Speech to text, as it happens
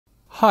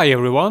Hi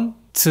everyone,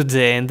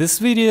 today in this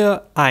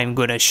video I'm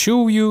gonna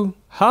show you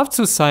how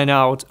to sign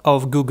out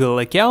of Google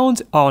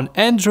account on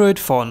Android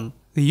phone.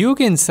 You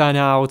can sign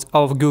out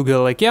of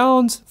Google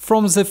account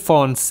from the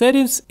phone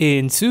settings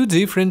in two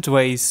different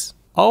ways.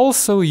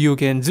 Also you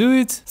can do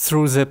it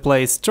through the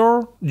Play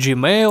Store,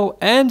 Gmail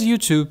and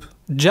YouTube.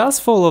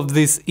 Just follow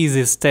this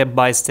easy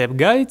step-by-step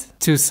guide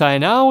to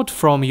sign out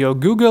from your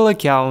Google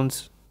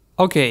account.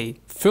 Okay,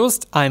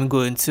 first I'm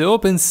going to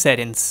open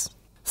Settings.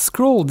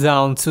 Scroll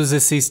down to the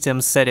System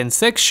Settings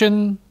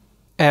section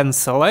and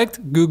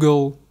select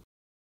Google.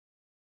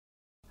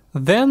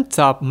 Then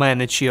tap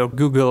Manage your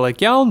Google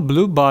account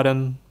blue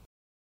button.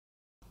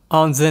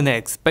 On the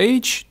next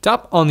page,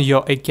 tap on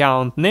your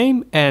account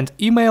name and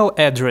email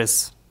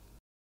address.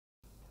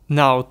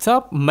 Now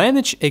tap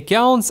Manage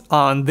accounts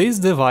on this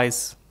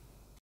device.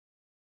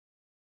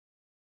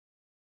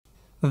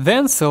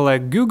 Then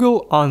select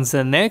Google on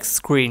the next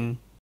screen.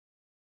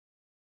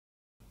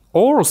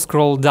 Or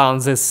scroll down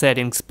the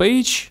settings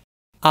page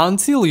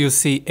until you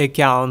see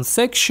account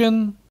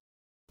section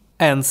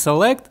and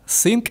select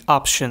sync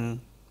option.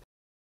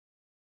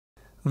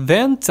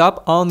 Then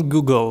tap on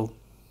Google.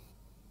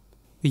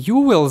 You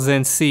will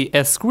then see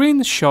a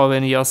screen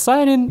showing your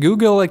signed-in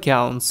Google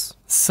accounts.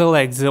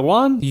 Select the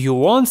one you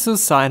want to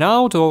sign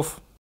out of.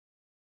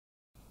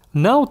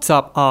 Now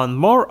tap on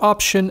More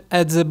option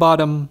at the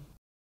bottom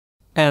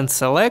and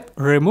select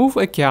Remove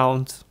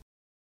account.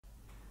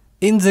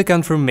 In the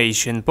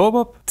confirmation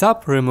pop-up,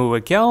 tap Remove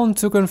account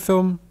to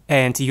confirm,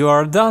 and you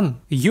are done.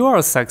 You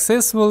are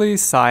successfully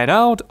signed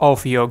out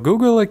of your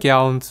Google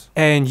account,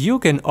 and you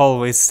can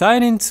always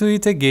sign into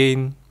it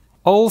again.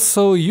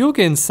 Also, you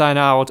can sign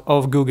out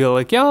of Google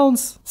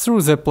accounts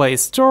through the Play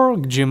Store,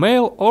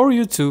 Gmail or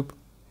YouTube.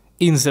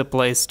 In the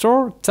Play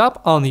Store,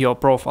 tap on your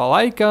profile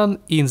icon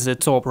in the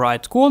top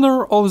right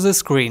corner of the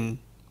screen.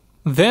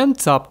 Then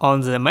tap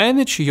on the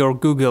Manage your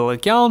Google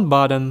account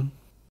button.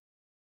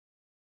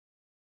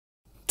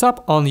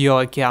 Tap on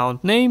your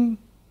account name,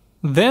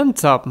 then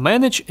tap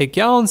Manage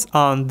accounts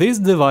on this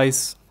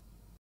device.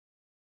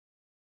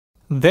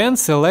 Then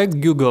select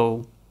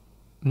Google.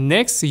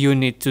 Next you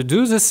need to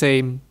do the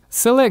same.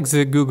 Select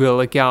the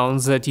Google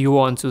account that you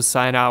want to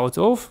sign out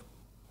of,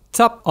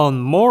 tap on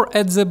More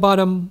at the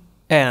bottom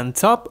and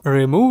tap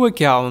Remove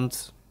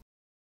account.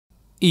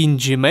 In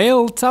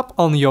Gmail, tap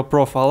on your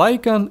profile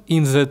icon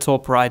in the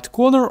top right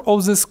corner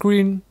of the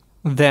screen,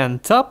 then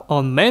tap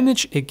on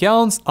Manage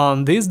accounts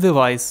on this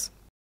device.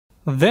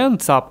 Then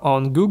tap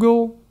on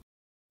Google,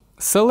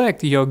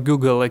 select your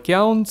Google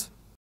account,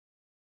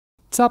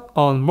 tap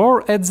on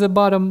More at the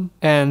bottom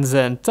and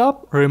then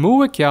tap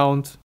Remove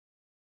account.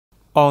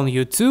 On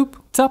YouTube,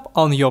 tap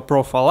on your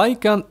profile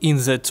icon in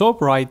the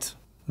top right.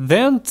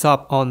 Then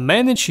tap on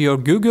Manage your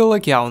Google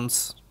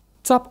accounts.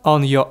 Tap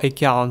on your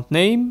account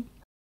name.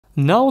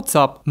 Now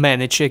tap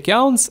Manage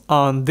accounts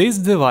on this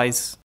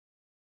device.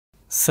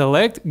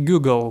 Select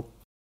Google.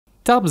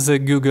 Tap the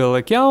Google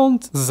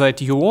account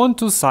that you want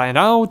to sign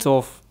out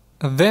of.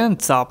 Then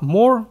tap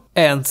More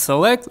and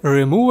select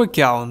Remove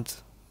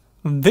account.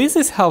 This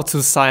is how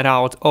to sign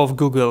out of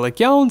Google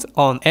account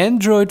on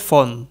Android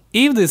phone.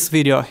 If this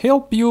video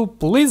helped you,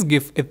 please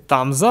give it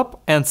thumbs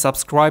up and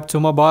subscribe to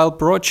Mobile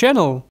Pro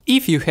channel.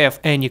 If you have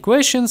any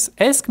questions,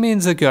 ask me in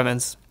the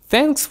comments.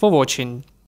 Thanks for watching.